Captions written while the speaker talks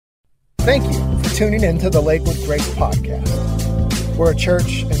Thank you for tuning in to the Lakewood Grace Podcast. We're a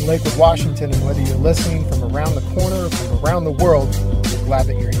church in Lakewood, Washington, and whether you're listening from around the corner or from around the world, we're glad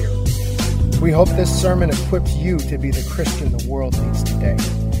that you're here. We hope this sermon equips you to be the Christian the world needs today.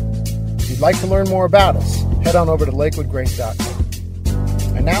 If you'd like to learn more about us, head on over to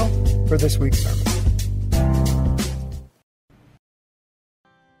lakewoodgrace.com. And now, for this week's sermon.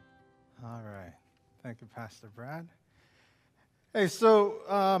 All right. Thank you, Pastor Brad. Hey,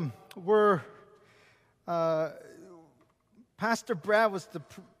 Pastor Brad was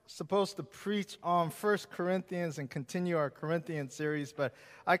supposed to preach on 1 Corinthians and continue our Corinthians series, but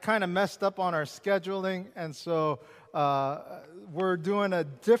I kind of messed up on our scheduling, and so we're doing a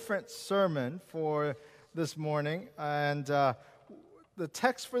different sermon for this morning. And the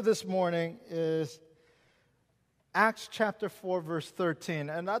text for this morning is Acts chapter 4, verse 13.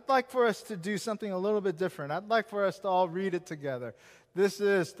 And I'd like for us to do something a little bit different. I'd like for us to all read it together. This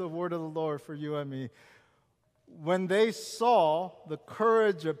is the word of the Lord for you and me. When they saw the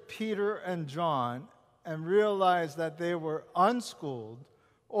courage of Peter and John and realized that they were unschooled,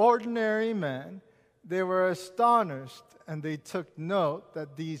 ordinary men, they were astonished, and they took note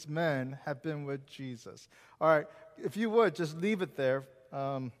that these men had been with Jesus. All right, if you would, just leave it there.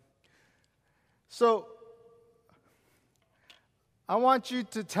 I want you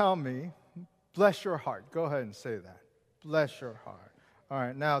to tell me, bless your heart. Go ahead and say that. Bless your heart. All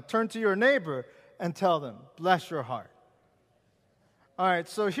right, now turn to your neighbor and tell them, bless your heart. All right,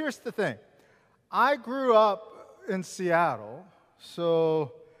 so here's the thing. I grew up in Seattle,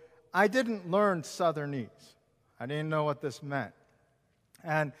 so I didn't learn Southernese. I didn't know what this meant.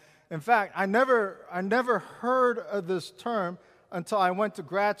 And in fact, I never heard of this term until I went to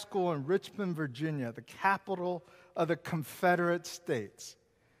grad school in Richmond, Virginia, the capital of the Confederate States.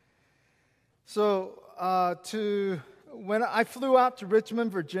 So when I flew out to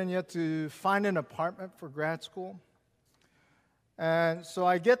Richmond, Virginia to find an apartment for grad school, and so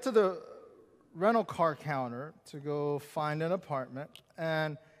I get to the rental car counter to go find an apartment,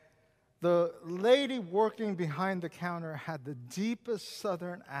 and the lady working behind the counter had the deepest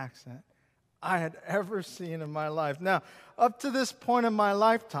Southern accent I had ever seen in my life. Now, up to this point in my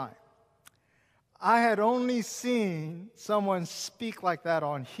lifetime, I had only seen someone speak like that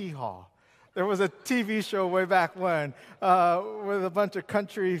on Hee Haw. There was a TV show way back when with a bunch of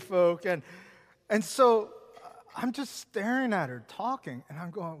country folk. And so I'm just staring at her talking, and I'm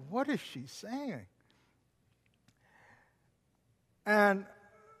going, what is she saying? And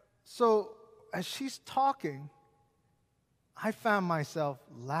so as she's talking, I found myself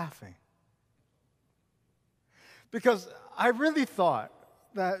laughing. Because I really thought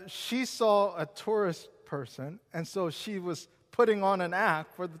that she saw a tourist person, and so she was putting on an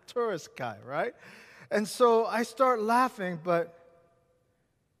act for the tourist guy, right? And so I start laughing, but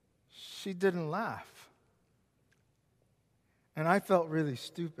she didn't laugh. And I felt really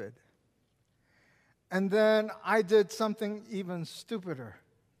stupid. And then I did something even stupider.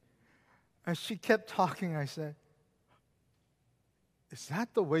 As she kept talking, I said, "Is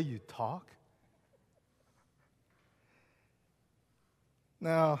that the way you talk?"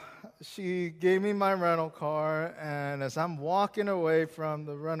 Now, she gave me my rental car, and as I'm walking away from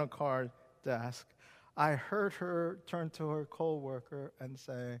the rental car desk, I heard her turn to her coworker and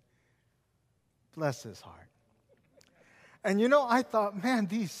say, "Bless his heart." And I thought, man,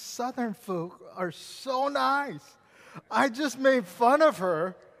 these Southern folk are so nice. I just made fun of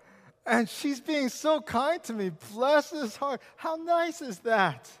her, and she's being so kind to me. Bless his heart. How nice is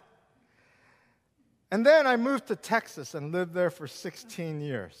that? And then I moved to Texas and lived there for 16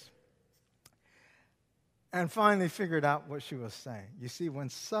 years. And finally figured out what she was saying. You see, when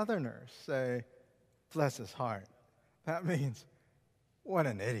Southerners say, bless his heart, that means, what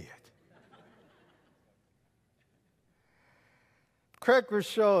an idiot. Craig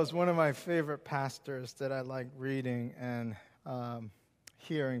Groeschel is one of my favorite pastors that I like reading and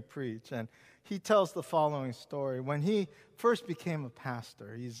hearing preach. And he tells the following story. When he first became a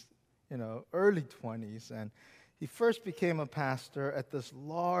pastor, he's early 20s, and he first became a pastor at this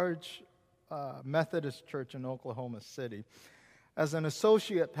large Methodist church in Oklahoma City as an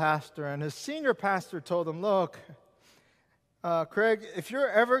associate pastor, and his senior pastor told him, look, Craig, if you're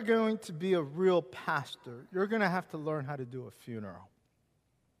ever going to be a real pastor, you're going to have to learn how to do a funeral.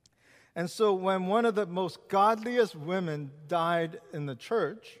 And so when one of the most godliest women died in the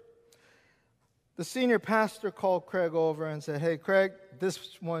church, the senior pastor called Craig over and said, hey, Craig,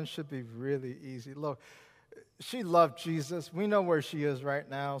 this one should be really easy. Look, she loved Jesus. We know where she is right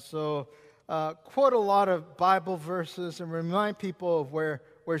now. So quote a lot of Bible verses and remind people of where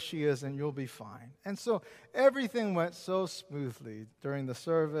where she is and you'll be fine. And so everything went so smoothly during the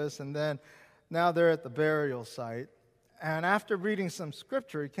service, and then now they're at the burial site. And after reading some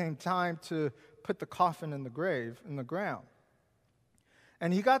scripture, it came time to put the coffin in the grave, in the ground.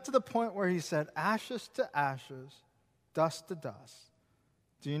 And he got to the point where he said, ashes to ashes, dust to dust.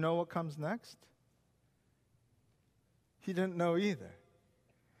 Do you know what comes next? He didn't know either.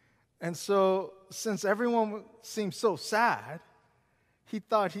 And so, since everyone seemed so sad, he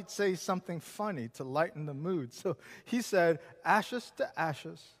thought he'd say something funny to lighten the mood. So he said, ashes to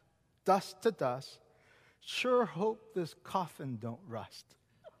ashes, dust to dust, sure hope this coffin don't rust.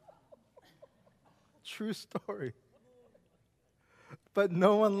 True story. But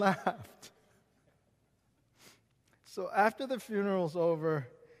no one laughed. So after the funeral's over,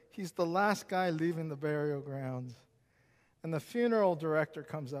 he's the last guy leaving the burial grounds. And the funeral director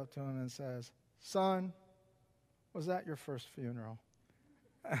comes up to him and says, son, was that your first funeral?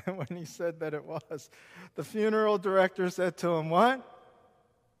 And when he said that it was, the funeral director said to him, what?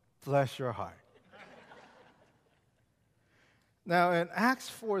 Bless your heart. Now in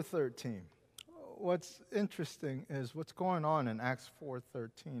Acts 4:13, what's interesting is what's going on in Acts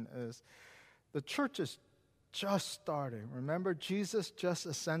 4:13 is the church is just starting. Remember, Jesus just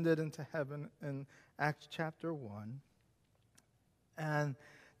ascended into heaven in Acts chapter 1. And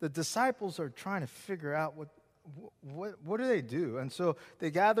the disciples are trying to figure out what do they do? And so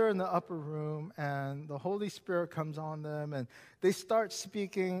they gather in the upper room, and the Holy Spirit comes on them, and they start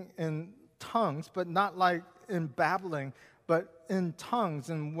speaking in tongues, but not like in babbling, but in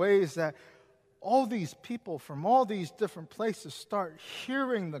tongues in ways that all these people from all these different places start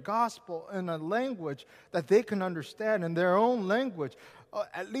hearing the gospel in a language that they can understand in their own language.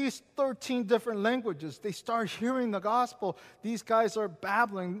 At least 13 different languages. They start hearing the gospel. These guys are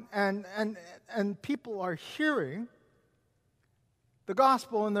babbling, and people are hearing the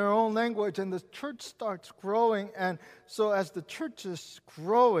gospel in their own language, and the church starts growing. And so as the church is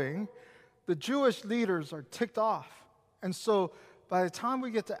growing, the Jewish leaders are ticked off. And so by the time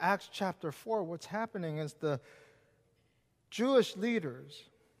we get to Acts chapter 4, what's happening is the Jewish leaders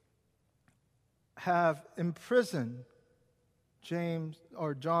have imprisoned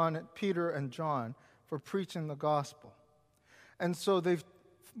Peter and John for preaching the gospel. And so they've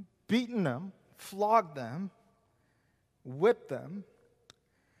beaten them, flogged them, whipped them,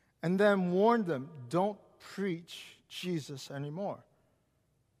 and then warned them, don't preach Jesus anymore,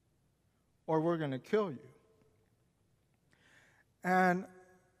 or we're going to kill you. And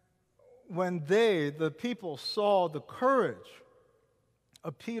when the people saw the courage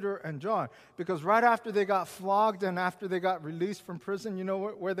of Peter and John, because right after they got flogged and after they got released from prison, you know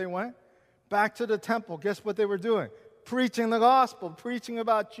where they went? Back to the temple. Guess what they were doing? Preaching the gospel, preaching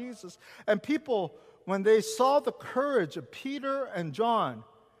about Jesus. And people, when they saw the courage of Peter and John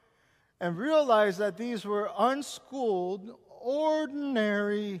and realized that these were unschooled,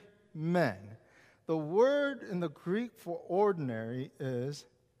 ordinary men, the word in the Greek for ordinary is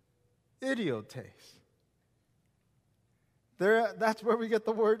idiotes. That's where we get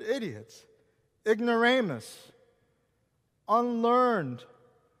the word idiots. Ignoramus, unlearned,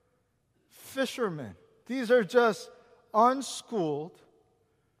 fishermen. These are just unschooled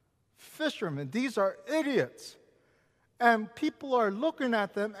fishermen. These are idiots. And people are looking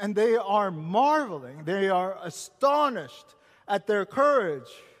at them and they are marveling. They are astonished at their courage.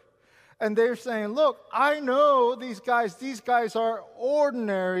 And they're saying, look, I know these guys are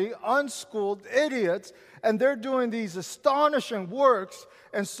ordinary, unschooled idiots, and they're doing these astonishing works.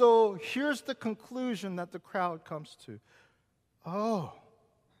 And so here's the conclusion that the crowd comes to. Oh,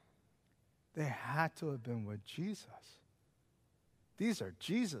 they had to have been with Jesus. These are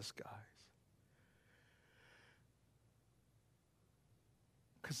Jesus guys.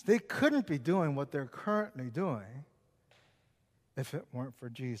 Because they couldn't be doing what they're currently doing if it weren't for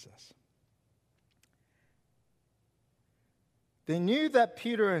Jesus. They knew that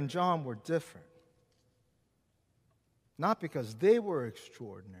Peter and John were different, not because they were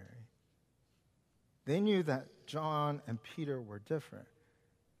extraordinary. They knew that John and Peter were different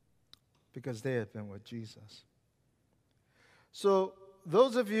because they had been with Jesus. So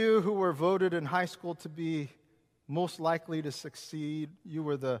those of you who were voted in high school to be most likely to succeed, you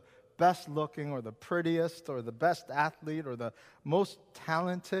were the best looking or the prettiest or the best athlete or the most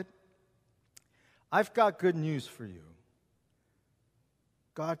talented, I've got good news for you.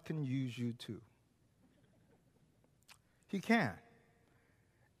 God can use you too. He can.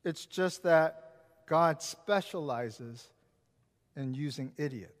 It's just that God specializes in using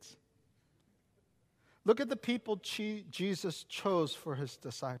idiots. Look at the people Jesus chose for his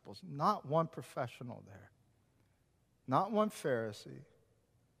disciples. Not one professional there. Not one Pharisee.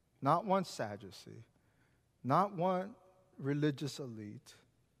 not one Sadducee, not one religious elite,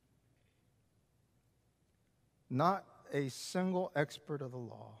 not a single expert of the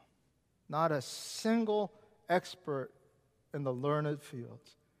law, not a single expert in the learned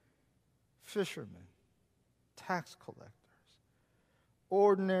fields. Fishermen, tax collectors,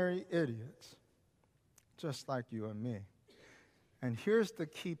 ordinary idiots, just like you and me. And here's the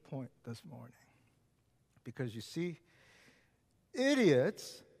key point this morning. Because you see,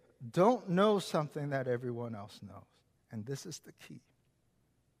 idiots don't know something that everyone else knows. And this is the key.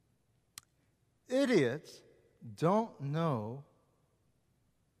 Idiots don't know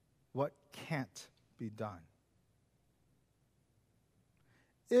what can't be done.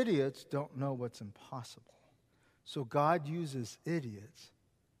 Idiots don't know what's impossible. So God uses idiots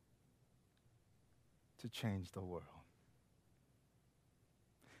to change the world.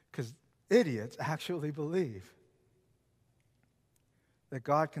 Because idiots actually believe that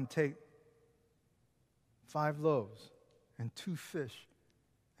God can take 5 loaves and 2 fish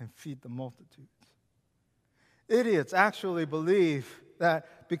and feed the multitudes. Idiots actually believe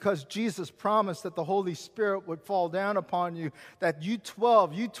that because Jesus promised that the Holy Spirit would fall down upon you, that you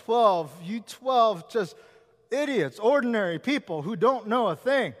 12, just idiots, ordinary people who don't know a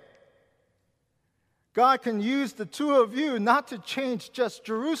thing. God can use the 2 of you not to change just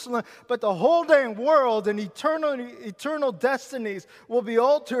Jerusalem, but the whole dang world, and eternal destinies will be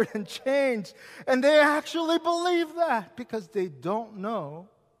altered and changed. And they actually believe that because they don't know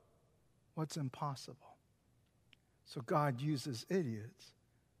what's impossible. So God uses idiots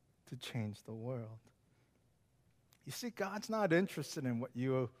to change the world. You see, God's not interested in what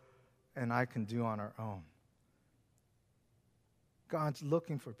you and I can do on our own. God's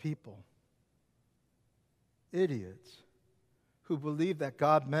looking for people, idiots, who believe that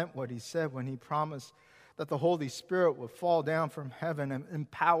God meant what he said when he promised that the Holy Spirit would fall down from heaven and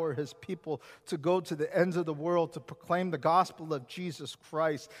empower his people to go to the ends of the world to proclaim the gospel of Jesus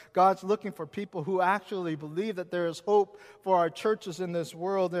Christ. God's looking for people who actually believe that there is hope for our churches in this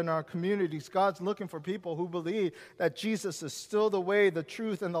world and our communities. God's looking for people who believe that Jesus is still the way, the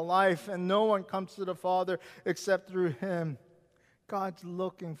truth, and the life, and no one comes to the Father except through him. God's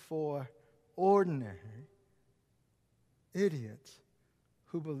looking for ordinary idiots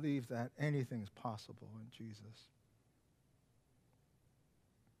who believe that anything is possible in Jesus.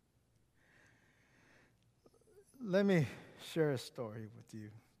 Let me share a story with you.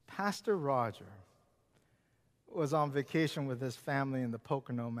 Pastor Roger was on vacation with his family in the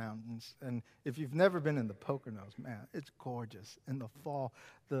Pocono Mountains. And if you've never been in the Poconos, man, it's gorgeous. In the fall,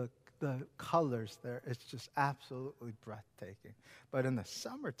 the colors there, it's just absolutely breathtaking. But in the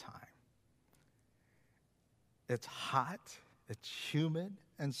summertime, it's hot, it's humid,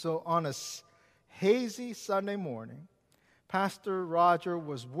 and so on a hazy Sunday morning, Pastor Roger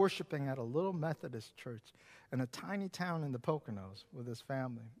was worshiping at a little Methodist church in a tiny town in the Poconos with his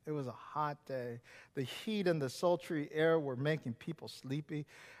family. It was a hot day. The heat and the sultry air were making people sleepy.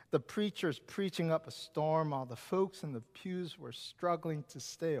 The preacher's preaching up a storm while the folks in the pews were struggling to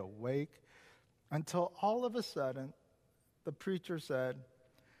stay awake, until all of a sudden, the preacher said,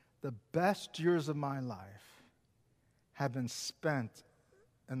 "The best years of my life have been spent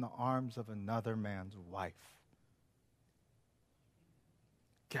in the arms of another man's wife."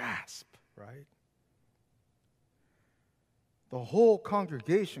 Gasp, right? The whole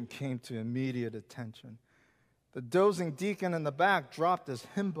congregation came to immediate attention. The dozing deacon in the back dropped his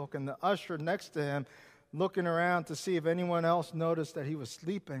hymn book, and the usher next to him, looking around to see if anyone else noticed that he was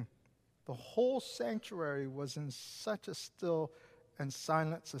sleeping. The whole sanctuary was in such a still and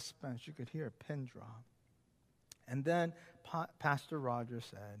silent suspense. You could hear a pin drop. And then Pastor Roger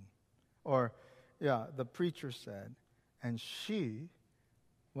said, the preacher said, "And she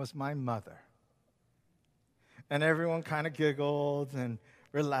was my mother." And everyone kind of giggled and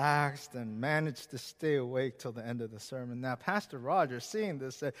relaxed and managed to stay awake till the end of the sermon. Now, Pastor Roger, seeing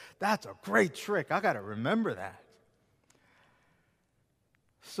this, said, "That's a great trick. I got to remember that."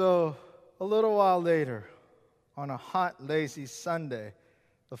 So a little while later, on a hot, lazy Sunday,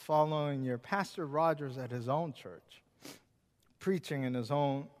 the following year, Pastor Rogers at his own church, preaching in his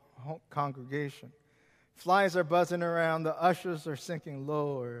own congregation. Flies are buzzing around. The ushers are sinking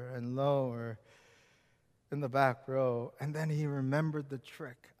lower and lower in the back row. And then he remembered the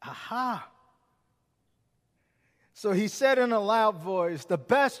trick. Aha! So he said in a loud voice, "The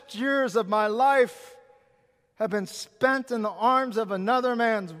best years of my life have been spent in the arms of another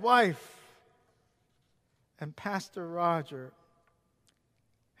man's wife." And Pastor Roger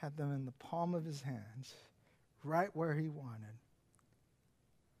had them in the palm of his hands, right where he wanted.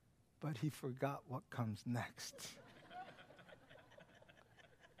 But he forgot what comes next.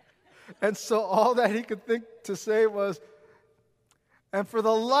 And so all that he could think to say was, and for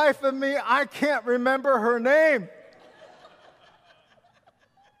the life of me, I can't remember her name.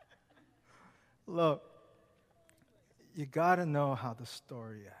 Look, you got to know how the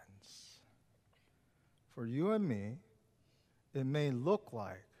story ends. For you and me, it may look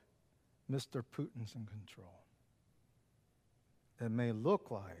like Mr. Putin's in control. It may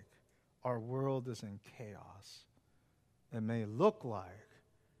look like our world is in chaos. It may look like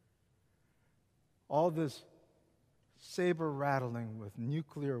all this saber rattling with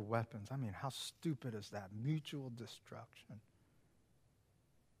nuclear weapons. I mean, how stupid is that? Mutual destruction.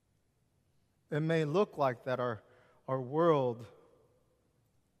 It may look like that our world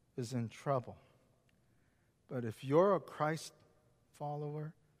is in trouble. But if you're a Christ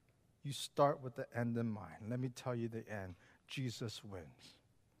follower, you start with the end in mind. Let me tell you the end. Jesus wins.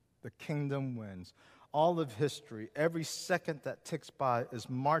 The kingdom wins. All of history, every second that ticks by is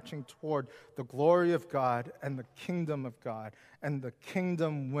marching toward the glory of God and the kingdom of God. And the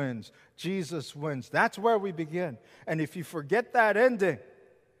kingdom wins. Jesus wins. That's where we begin. And if you forget that ending,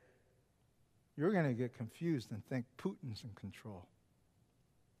 you're going to get confused and think Putin's in control.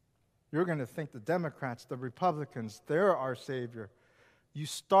 You're going to think the Democrats, the Republicans, they're our Savior. You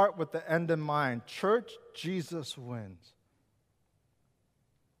start with the end in mind. Church, Jesus wins.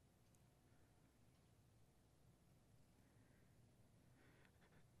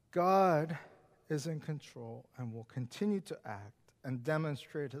 God is in control and will continue to act and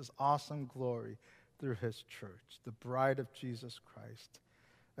demonstrate his awesome glory through his church, the bride of Jesus Christ,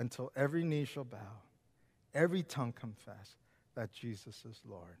 until every knee shall bow, every tongue confess that Jesus is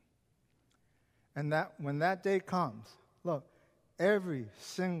Lord. And that when that day comes, look, every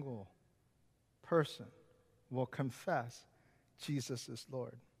single person will confess Jesus is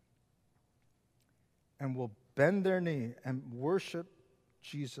Lord and will bend their knee and worship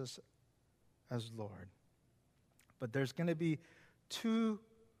Jesus as Lord. But there's going to be two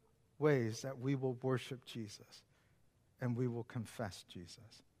ways that we will worship Jesus and we will confess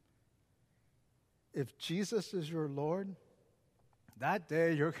Jesus. If Jesus is your Lord, that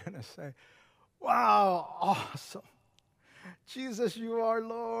day you're going to say, wow, awesome. Jesus, you are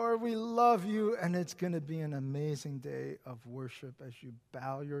Lord. We love you. And it's going to be an amazing day of worship as you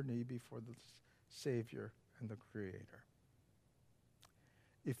bow your knee before the Savior and the Creator.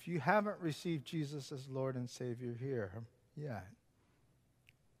 If you haven't received Jesus as Lord and Savior here yet,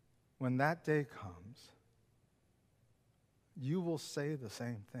 when that day comes, you will say the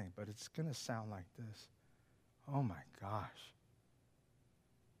same thing, but it's going to sound like this. Oh my gosh,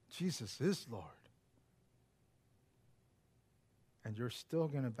 Jesus is Lord. And you're still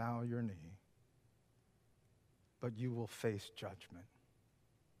going to bow your knee, but you will face judgment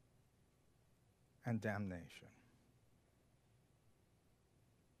and damnation.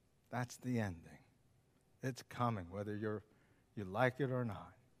 That's the ending. It's coming, whether you like it or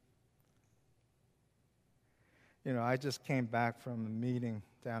not. You know, I just came back from a meeting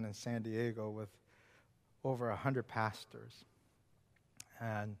down in San Diego with over 100 pastors.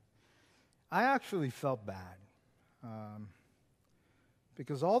 And I actually felt bad.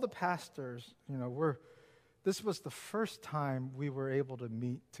 Because all the pastors, you know, this was the first time we were able to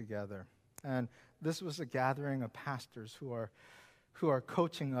meet together. And this was a gathering of pastors who are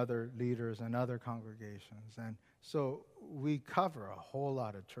coaching other leaders and other congregations. And so we cover a whole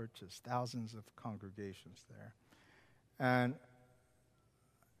lot of churches, thousands of congregations there. And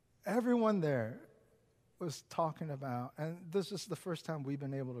everyone there was talking about, and this is the first time we've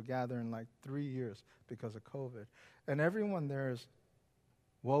been able to gather in like 3 years because of COVID. And everyone there is,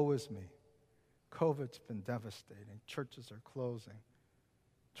 woe is me. COVID's been devastating. Churches are closing.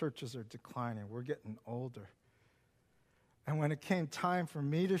 Churches are declining. We're getting older. And when it came time for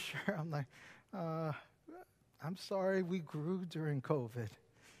me to share, I'm like, I'm sorry, we grew during COVID.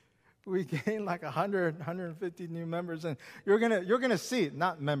 We gained like 100, 150 new members. And you're gonna see,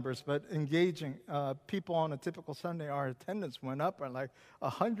 not members, but engaging people on a typical Sunday, our attendance went up by like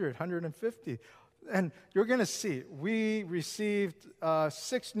 100, 150. And you're going to see, we received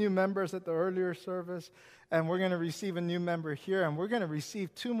 6 new members at the earlier service, and we're going to receive a new member here, and we're going to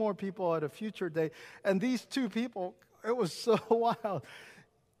receive 2 more people at a future day. And these 2 people, it was so wild.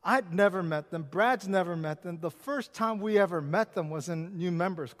 I'd never met them. Brad's never met them. The first time we ever met them was in new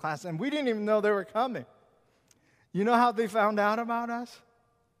members class, and we didn't even know they were coming. You know how they found out about us?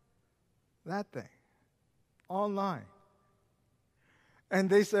 That thing. Online. And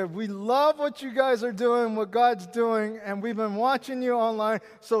they said, we love what you guys are doing, what God's doing, and we've been watching you online,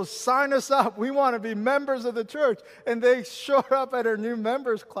 so sign us up. We want to be members of the church. And they showed up at our new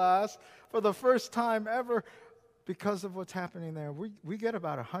members class for the first time ever. because of what's happening there, we get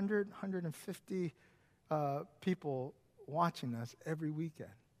about 100, 150 people watching us every weekend.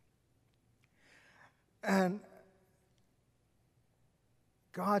 And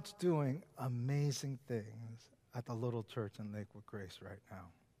God's doing amazing things at the little church in Lakewood Grace right now.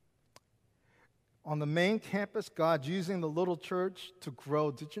 On the main campus, God's using the little church to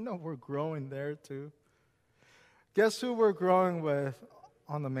grow. Did you know we're growing there too? Guess who we're growing with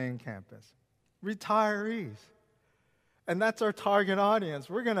on the main campus? Retirees. And that's our target audience.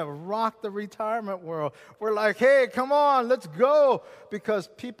 We're going to rock the retirement world. We're like, hey, come on, let's go. Because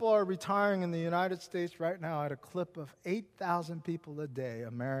people are retiring in the United States right now at a clip of 8,000 people a day.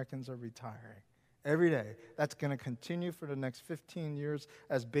 Americans are retiring every day. That's going to continue for the next 15 years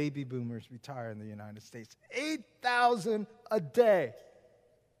as baby boomers retire in the United States. 8,000 a day.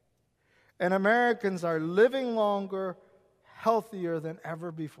 And Americans are living longer, healthier than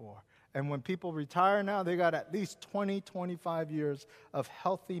ever before. And when people retire now, they got at least 20, 25 years of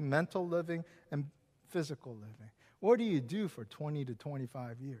healthy mental living and physical living. What do you do for 20 to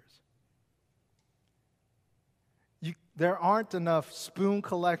 25 years? There aren't enough spoon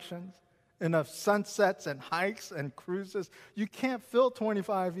collections, enough sunsets and hikes and cruises. You can't fill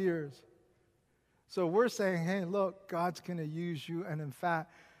 25 years. So we're saying, hey, look, God's going to use you. And in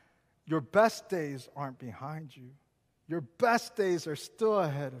fact, your best days aren't behind you. Your best days are still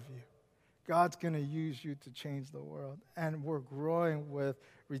ahead of you. God's going to use you to change the world. And we're growing with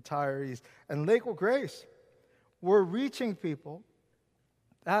retirees. And Lakewood Grace, we're reaching people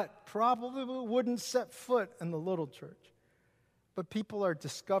that probably wouldn't set foot in the little church. But people are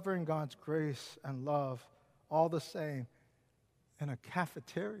discovering God's grace and love all the same in a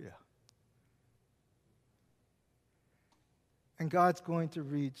cafeteria. And God's going to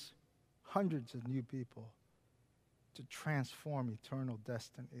reach hundreds of new people to transform eternal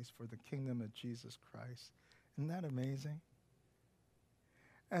destinies for the kingdom of Jesus Christ. Isn't that amazing?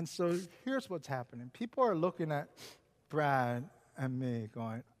 And so here's what's happening. People are looking at Brad and me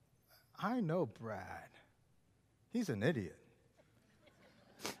going, I know Brad. He's an idiot.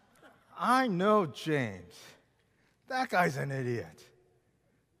 I know James. That guy's an idiot.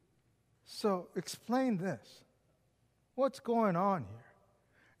 So explain this. What's going on here?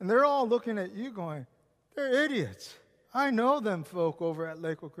 And they're all looking at you going, they're idiots. I know them folk over at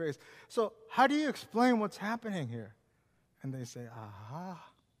Lakewood Grace. So how do you explain what's happening here? And they say, aha.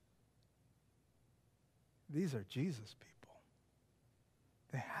 These are Jesus people.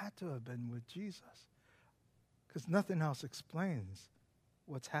 They had to have been with Jesus. Because nothing else explains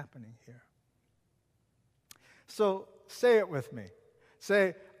what's happening here. So say it with me.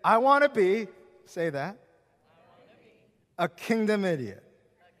 Say, I want to be, say that, a kingdom idiot.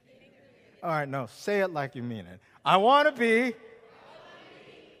 All right, no, say it like you mean it. I want to be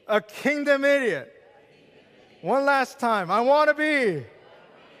a kingdom idiot. One last time. I want to be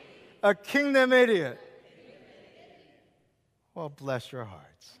a kingdom idiot. Well, bless your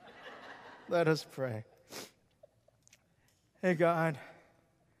hearts. Let us pray. Hey, God,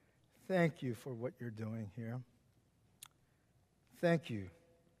 thank you for what you're doing here. Thank you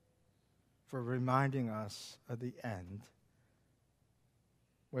for reminding us of the end,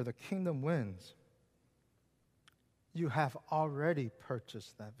 where the kingdom wins. You have already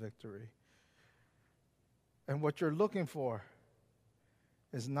purchased that victory. And what you're looking for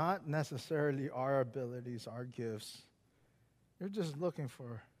is not necessarily our abilities, our gifts. You're just looking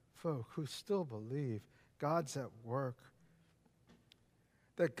for folk who still believe God's at work,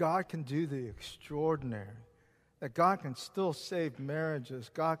 that God can do the extraordinary, that God can still save marriages,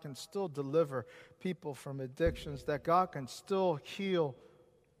 God can still deliver people from addictions, that God can still heal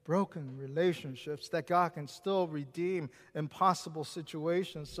broken relationships, that God can still redeem impossible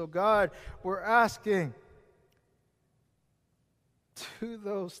situations. So God, we're asking, do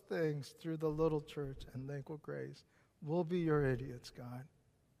those things through the little church and Lakewood Grace. We'll be your idiots, God.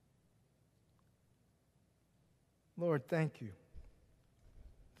 Lord, thank you.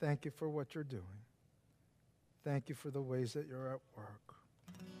 Thank you for what you're doing. Thank you for the ways that you're at work.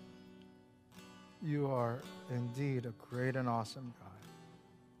 You are indeed a great and awesome God.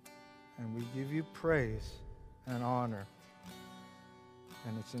 And we give you praise and honor.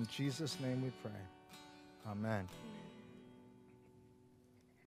 And it's in Jesus' name we pray. Amen.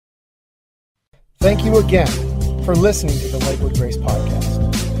 Thank you again for listening to the Lakewood Grace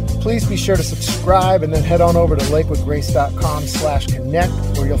Podcast. Please be sure to subscribe and then head on over to lakewoodgrace.com/connect,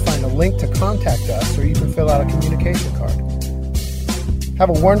 where you'll find a link to contact us, or you can fill out a communication card. Have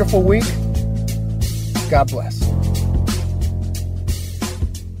a wonderful week. God bless.